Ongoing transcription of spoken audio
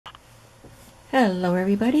Hello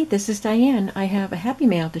everybody, this is Diane. I have a happy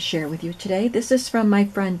mail to share with you today. This is from my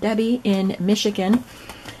friend Debbie in Michigan,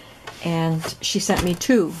 and she sent me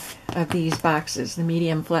two of these boxes, the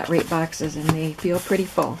medium flat rate boxes, and they feel pretty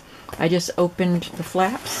full. I just opened the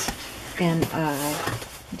flaps and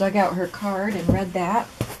dug out her card and read that.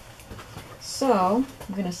 So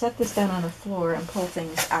I'm going to set this down on the floor and pull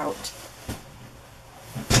things out.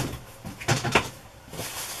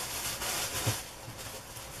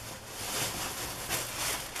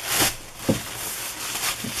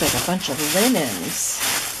 Like a bunch of linens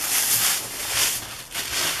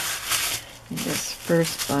in this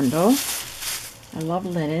first bundle. I love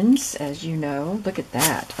linens, as you know. Look at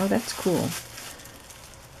that. Oh, that's cool.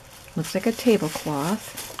 Looks like a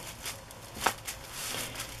tablecloth.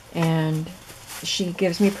 And she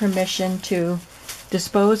gives me permission to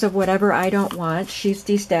dispose of whatever I don't want. She's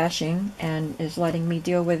destashing and is letting me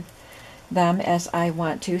deal with them as I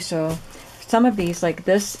want to. So some of these, like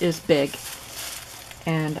this, is big.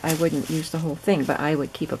 And I wouldn't use the whole thing, but I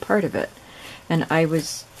would keep a part of it. And I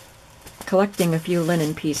was collecting a few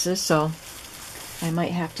linen pieces, so I might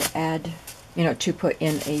have to add, to put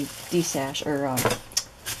in a destash or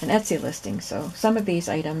an Etsy listing. So some of these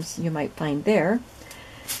items you might find there.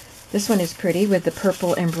 This one is pretty with the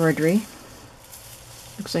purple embroidery.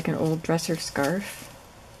 Looks like an old dresser scarf.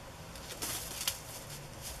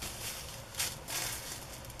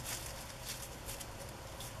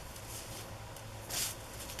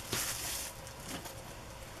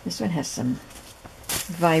 This one has some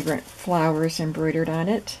vibrant flowers embroidered on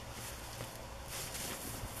it.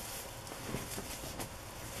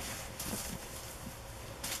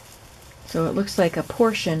 So it looks like a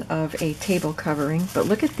portion of a table covering, but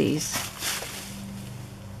look at these.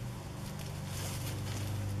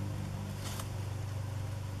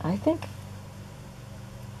 I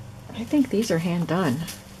think these are hand done.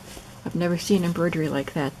 I've never seen embroidery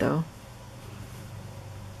like that though.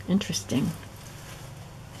 Interesting.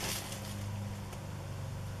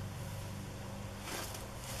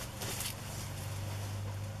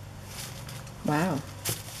 Wow,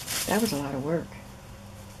 that was a lot of work.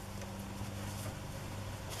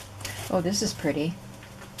 Oh, this is pretty.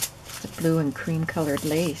 The blue and cream colored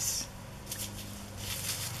lace.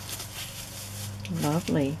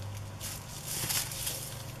 Lovely.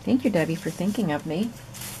 Thank you, Debbie, for thinking of me.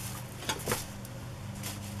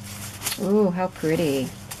 Ooh, how pretty.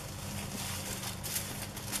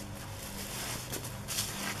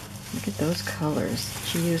 Look at those colors.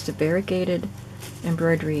 She used a variegated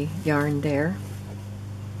embroidery yarn there.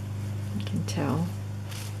 You can tell.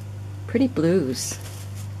 Pretty blues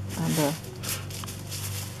on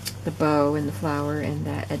the bow and the flower and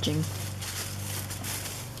that edging.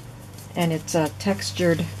 And it's a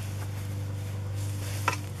textured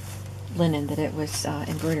linen that it was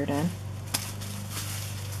embroidered on.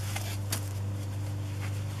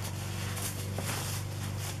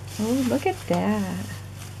 Oh, look at that.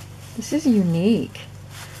 This is unique.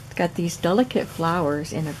 It's got these delicate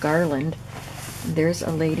flowers in a garland. There's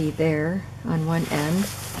a lady there on one end,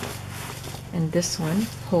 and this one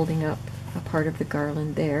holding up a part of the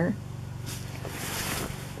garland there.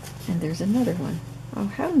 And there's another one. Oh,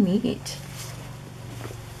 how neat.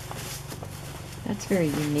 That's very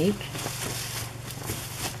unique.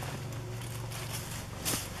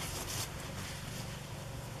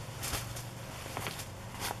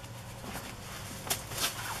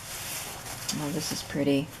 Oh, this is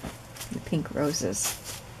pretty. The pink roses.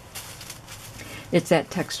 It's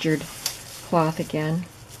that textured cloth again,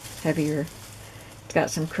 heavier. It's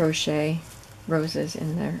got some crochet roses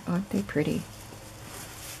in there. Aren't they pretty?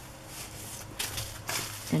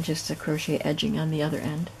 And just a crochet edging on the other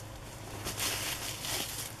end.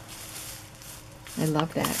 I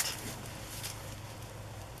love that.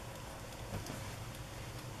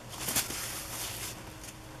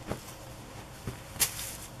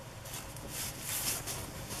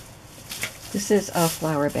 This is a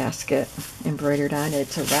flower basket embroidered on it.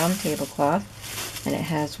 It's a round tablecloth, and it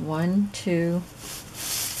has 1, 2,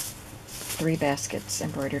 3 baskets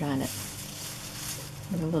embroidered on it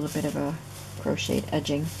with a little bit of a crocheted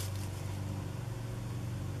edging.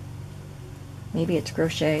 Maybe it's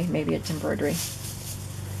crochet, maybe it's embroidery.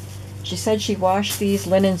 She said she washed these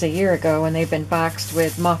linens a year ago and they've been boxed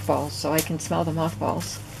with mothballs, so I can smell the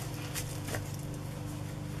mothballs.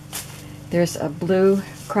 There's a blue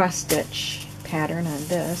cross-stitch pattern on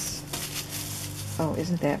this. Oh,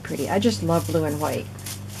 isn't that pretty? I just love blue and white.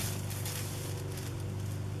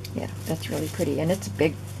 Yeah, that's really pretty, and it's a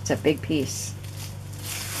big piece.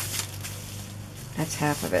 That's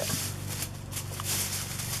half of it.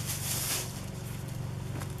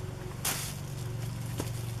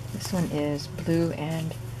 This one is blue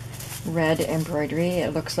and red embroidery.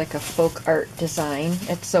 It looks like a folk art design.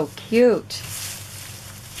 It's so cute.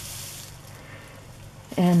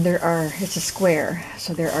 And it's a square,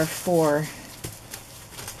 so there are four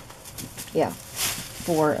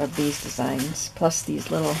of these designs, plus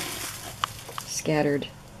these little scattered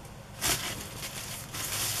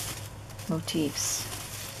motifs.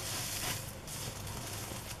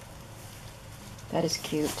 That is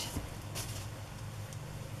cute.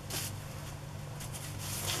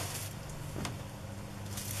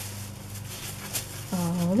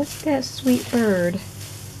 Oh, look at that sweet bird.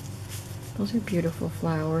 Those are beautiful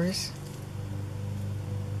flowers.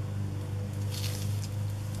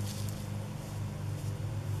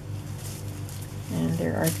 And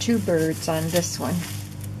there are two birds on this one.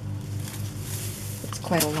 It's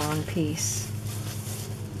quite a long piece.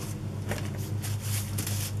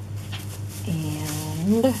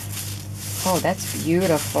 And, oh, that's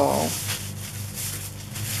beautiful.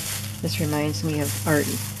 This reminds me of Art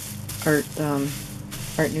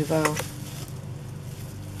Nouveau.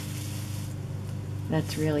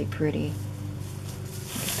 That's really pretty.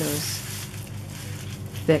 Look at those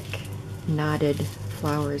thick, knotted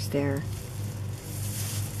flowers there.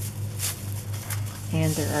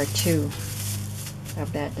 And there are two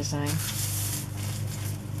of that design.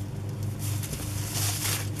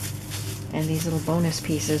 And these little bonus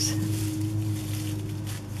pieces.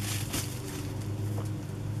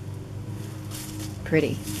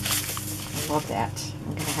 Pretty. I love that.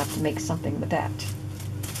 I'm going to have to make something with that.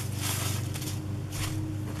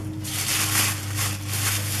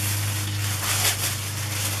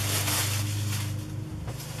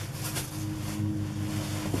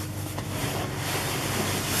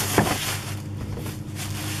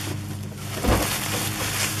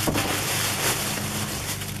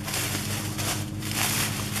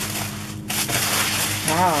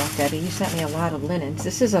 Wow, Debbie, you sent me a lot of linens.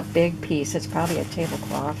 This is a big piece. It's probably a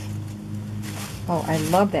tablecloth. Oh, I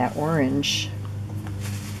love that orange.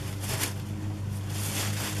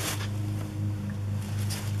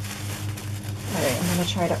 Alright, I'm going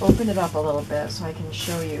to try to open it up a little bit so I can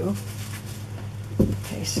show you.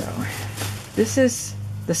 Okay, so this is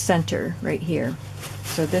the center right here.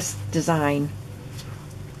 So this design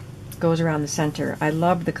goes around the center. I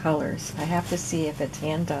love the colors. I have to see if it's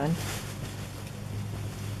hand done.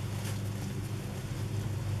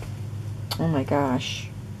 Oh my gosh.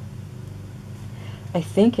 I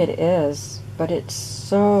think it is, but it's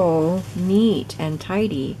so neat and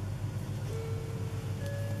tidy.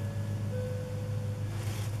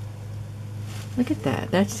 Look at that.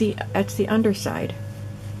 That's the underside.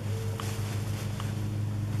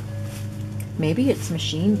 Maybe it's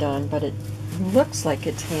machine done, but it looks like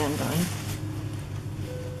it's hand done.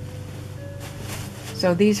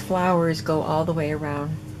 So these flowers go all the way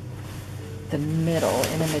around the middle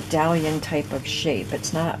in a medallion type of shape.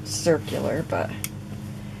 It's not circular, but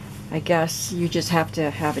I guess you just have to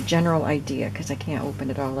have a general idea because I can't open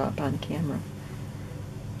it all up on camera.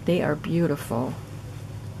 They are beautiful.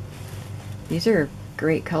 These are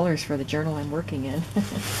great colors for the journal I'm working in.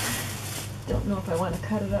 Don't know if I want to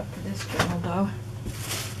cut it up for this journal though.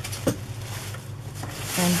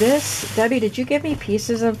 And this, Debbie, did you give me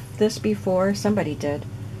pieces of this before? Somebody did.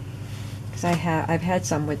 I've had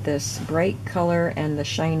some with this bright color and the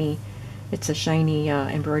shiny, it's a shiny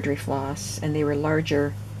embroidery floss, and they were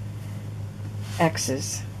larger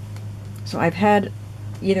X's. So I've had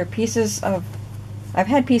either I've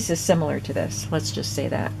had pieces similar to this, let's just say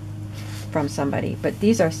that, from somebody. But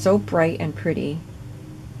these are so bright and pretty.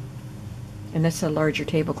 And this is a larger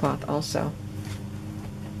tablecloth also.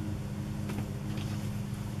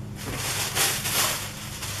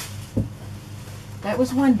 That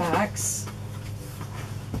was one box.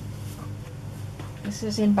 This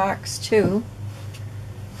is in box 2.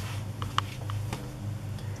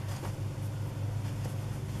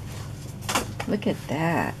 Look at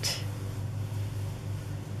that.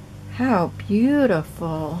 How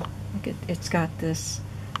beautiful. Look at, it's got this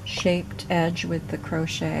shaped edge with the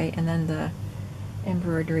crochet and then the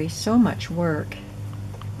embroidery. So much work.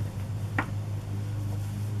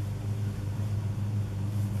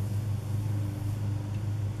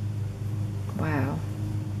 Wow.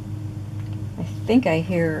 I think I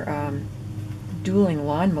hear dueling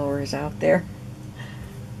lawnmowers out there.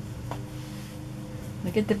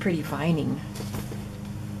 Look at the pretty vining.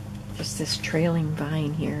 Just this trailing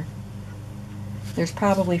vine here. There's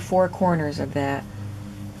probably 4 corners of that.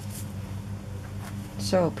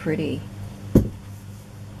 So pretty.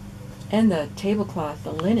 And the tablecloth,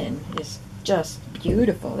 the linen, is just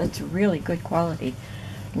beautiful. That's really good quality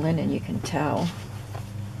linen, you can tell.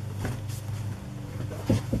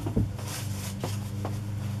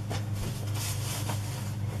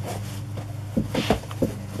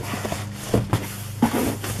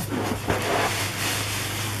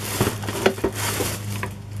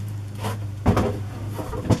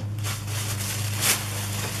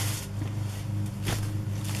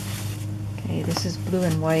 This is blue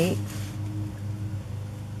and white.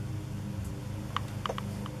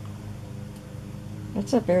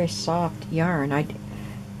 That's a very soft yarn.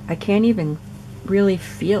 I can't even really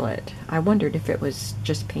feel it. I wondered if it was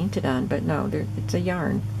just painted on, but no, it's a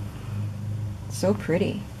yarn. So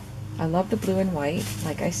pretty. I love the blue and white,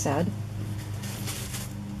 like I said.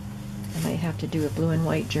 I might have to do a blue and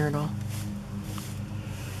white journal.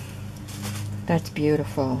 That's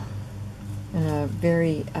beautiful. And a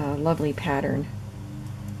very lovely pattern.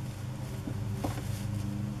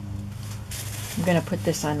 I'm going to put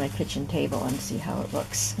this on my kitchen table and see how it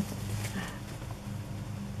looks.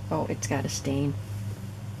 Oh, it's got a stain.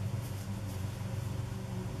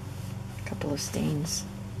 A couple of stains.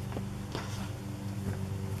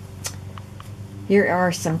 Here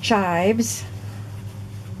are some chives.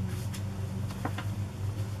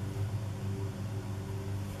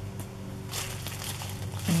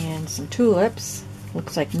 And some tulips.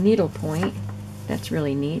 Looks like needlepoint. That's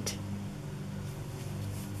really neat.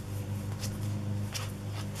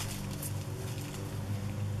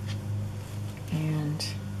 And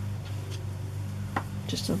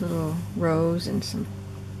just a little rose and some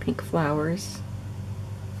pink flowers.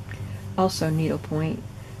 Also needlepoint.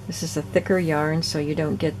 This is a thicker yarn, so you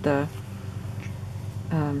don't get the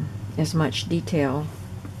as much detail.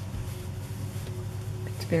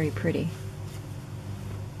 It's very pretty.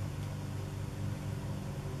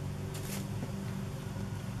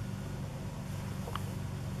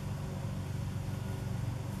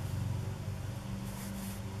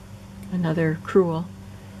 Another crewel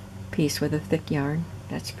piece with a thick yarn.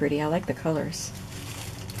 That's pretty. I like the colors.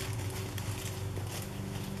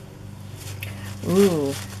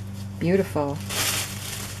 Ooh, beautiful.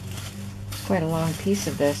 Quite a long piece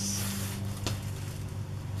of this.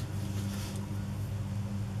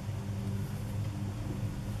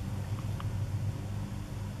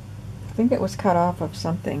 I think it was cut off of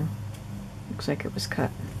something. Looks like it was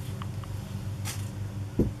cut.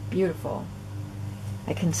 Beautiful.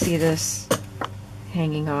 I can see this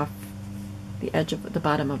hanging off the edge of the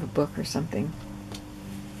bottom of a book or something.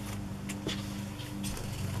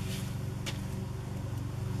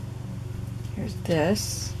 Here's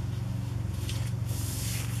this.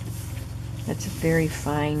 That's a very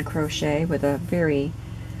fine crochet with a very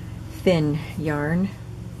thin yarn.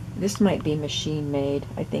 This might be machine made.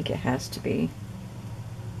 I think it has to be.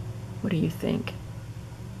 What do you think?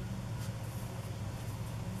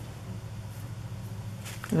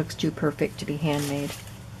 It looks too perfect to be handmade,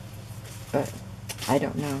 but I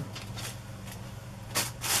don't know.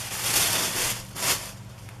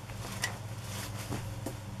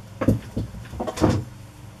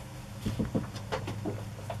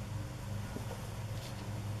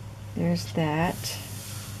 There's that.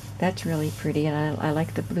 That's really pretty, and I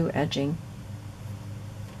like the blue edging.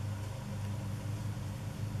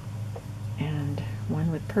 And one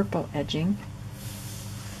with purple edging.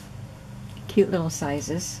 Cute little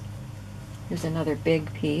sizes. Here's another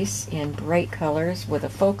big piece in bright colors with a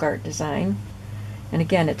folk art design. And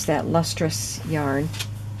again, it's that lustrous yarn.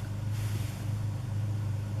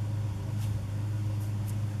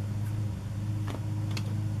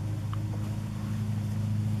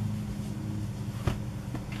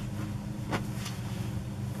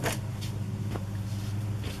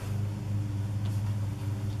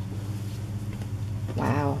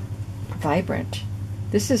 Wow, vibrant.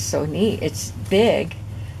 This is so neat. It's big.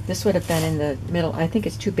 This would have been in the middle. I think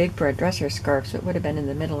it's too big for a dresser scarf, so it would have been in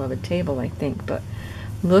the middle of a table, I think. But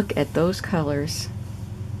look at those colors.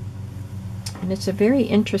 And it's a very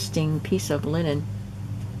interesting piece of linen.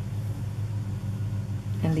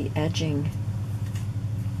 And the edging.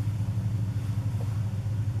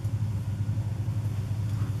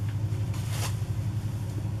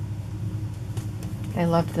 I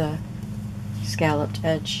love the scalloped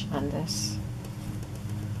edge on this.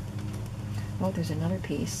 Oh, there's another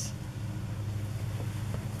piece.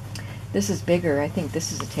 This is bigger. I think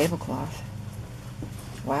this is a tablecloth.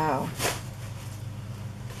 Wow.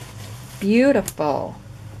 Beautiful.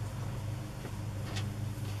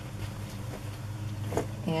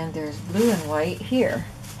 And there's blue and white here.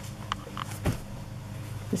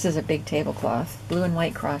 This is a big tablecloth. Blue and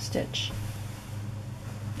white cross stitch.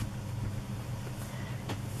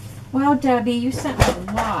 Well, Debbie, you sent me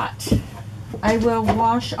a lot. I will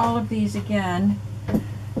wash all of these again,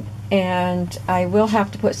 and I will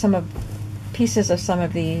have to put pieces of some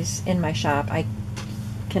of these in my shop. I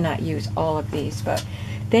cannot use all of these, but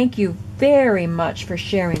thank you very much for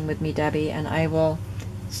sharing with me, Debbie, and I will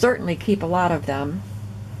certainly keep a lot of them.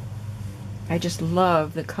 I just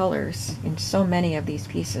love the colors in so many of these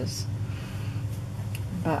pieces.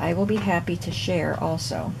 But I will be happy to share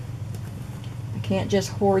also. can't just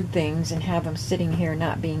hoard things and have them sitting here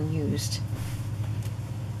not being used.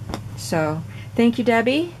 So, thank you,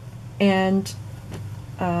 Debbie, and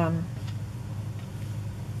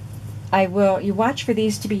you watch for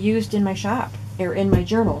these to be used in my shop, or in my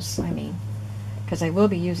journals, I mean, because I will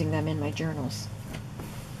be using them in my journals.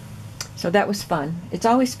 So that was fun. It's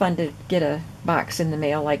always fun to get a box in the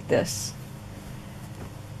mail like this.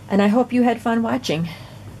 And I hope you had fun watching.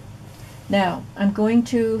 Now, I'm going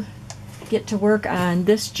to get to work on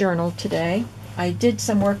this journal today. I did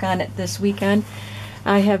some work on it this weekend.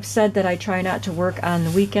 I have said that I try not to work on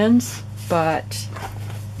the weekends, but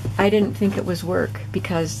I didn't think it was work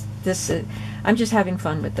because I'm just having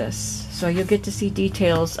fun with this. So you'll get to see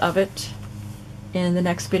details of it in the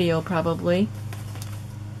next video probably.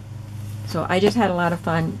 So I just had a lot of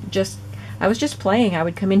fun. I was just playing. I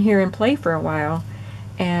would come in here and play for a while,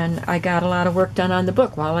 and I got a lot of work done on the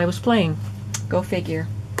book while I was playing. Go figure.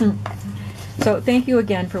 So thank you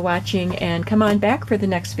again for watching, and come on back for the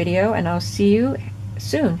next video, and I'll see you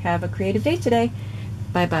soon. Have a creative day today.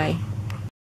 Bye-bye.